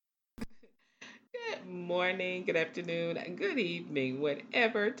morning, good afternoon, good evening,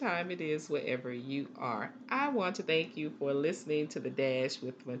 whatever time it is, wherever you are. I want to thank you for listening to The Dash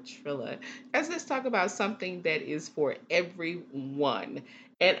with Matrilla. As let's talk about something that is for everyone.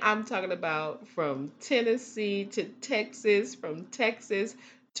 And I'm talking about from Tennessee to Texas, from Texas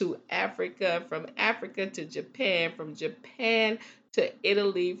to Africa, from Africa to Japan, from Japan to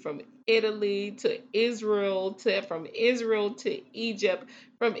Italy, from Italy to Israel, from Israel to Egypt,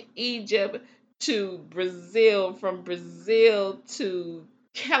 from Egypt to Brazil, from Brazil to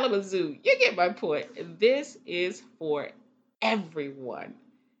Kalamazoo. You get my point. This is for everyone.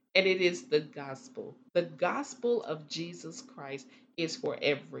 And it is the gospel. The gospel of Jesus Christ is for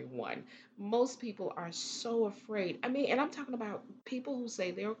everyone. Most people are so afraid. I mean, and I'm talking about people who say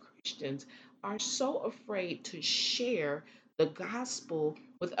they're Christians are so afraid to share the gospel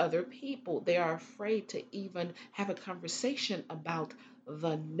with other people. They are afraid to even have a conversation about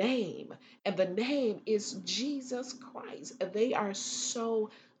the name. And the name is Jesus Christ. They are so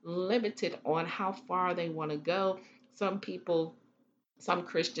limited on how far they want to go. Some people, some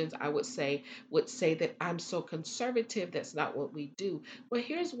Christians, I would say that I'm so conservative. That's not what we do. Well,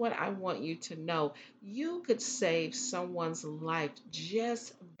 here's what I want you to know: you could save someone's life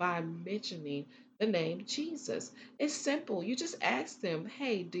just by mentioning the name Jesus. It's simple. You just ask them,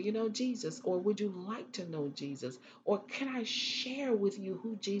 hey, do you know Jesus? Or would you like to know Jesus? Or can I share with you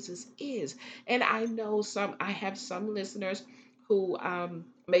who Jesus is? And I have some listeners who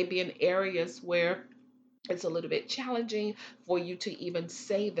may be in areas where it's a little bit challenging for you to even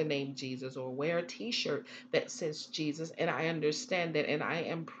say the name Jesus or wear a t-shirt that says Jesus. And I understand that. And I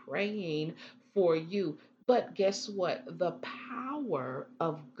am praying for you. But guess what? The power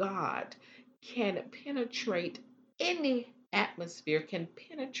of God can penetrate any atmosphere, can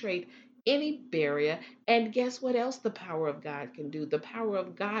penetrate any barrier. And guess what else the power of God can do? The power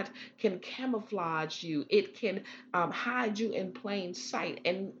of God can camouflage you. It can hide you in plain sight.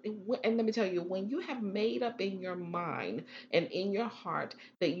 And let me tell you, when you have made up in your mind and in your heart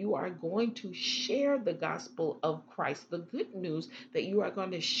that you are going to share the gospel of Christ, the good news that you are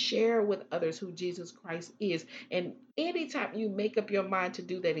going to share with others who Jesus Christ is, and anytime you make up your mind to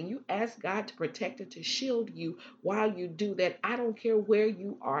do that and you ask God to protect and to shield you while you do that, I don't care where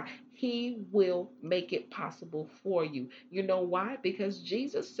you are, He will make it possible for you. You know why? Because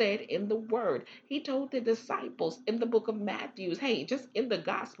Jesus said in the word, He told the disciples in the book of Matthew, hey, just in the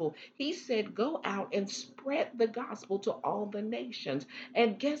gospel, He said, go out and spread the gospel to all the nations.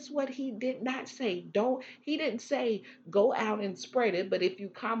 And guess what? He did not say, He didn't say, go out and spread it. But if you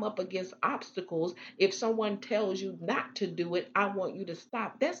come up against obstacles, if someone tells you not to do it, I want you to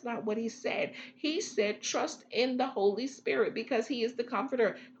stop. That's not what He said. He said, trust in the Holy Spirit because He is the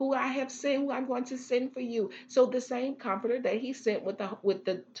comforter who I have sent, who I'm going to send for you. So the same comforter that He sent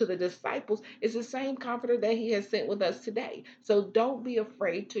to the disciples is the same comforter that He has sent with us today. So don't be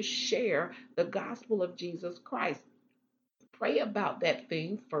afraid to share the gospel of Jesus Christ. Pray about that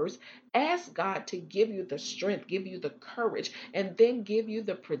thing first. Ask God to give you the strength, give you the courage, and then give you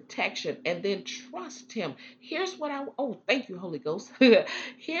the protection, and then trust Him. Thank you, Holy Ghost.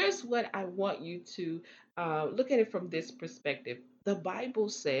 Here's what I want you to look at it from this perspective. The Bible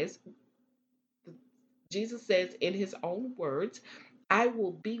says, Jesus says in His own words, I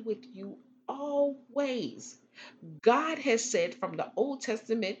will be with you always. God has said from the Old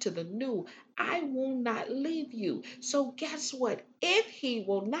Testament to the New, I will not leave you. So, guess what? If He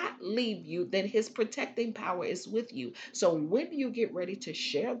will not leave you, then His protecting power is with you. So, when you get ready to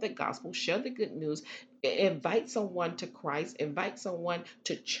share the gospel, share the good news, invite someone to Christ, invite someone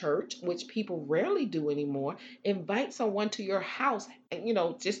to church, which people rarely do anymore, invite someone to your house,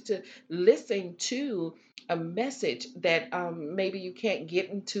 just to listen to a message that maybe you can't get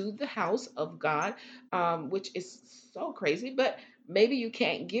into the house of God, which is so crazy, but maybe you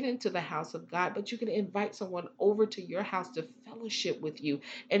can't get into the house of God, but you can invite someone over to your house to fellowship with you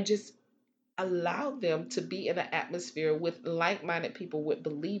and just allow them to be in an atmosphere with like-minded people, with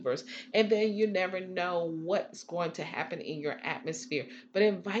believers. And then you never know what's going to happen in your atmosphere, but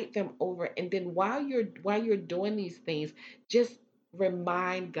invite them over. And then while you're doing these things, just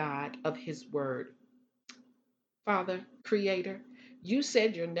remind God of His word. Father, Creator, you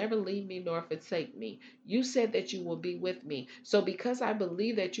said you'll never leave me nor forsake me. You said that you will be with me. So, because I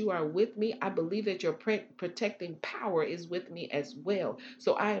believe that you are with me, I believe that your protecting power is with me as well.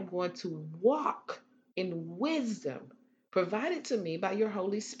 So, I am going to walk in wisdom provided to me by your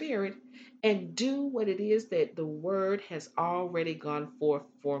Holy Spirit and do what it is that the word has already gone forth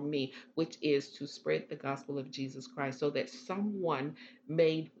for me, which is to spread the gospel of Jesus Christ so that someone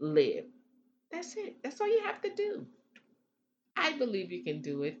may live. That's it. That's all you have to do. I believe you can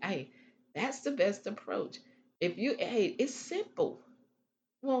do it. That's the best approach. If you, hey, it's simple.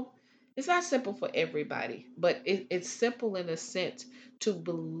 Well, it's not simple for everybody, but it's simple in a sense to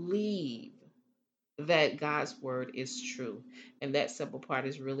believe that God's word is true. And that simple part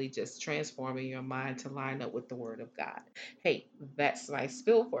is really just transforming your mind to line up with the word of God. Hey, that's my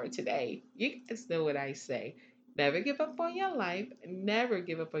spill for today. You guys know what I say. Never give up on your life, never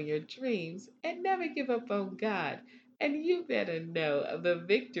give up on your dreams, and never give up on God. And you better know the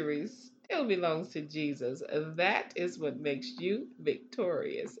victory still belongs to Jesus. That is what makes you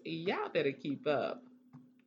victorious. Y'all better keep up.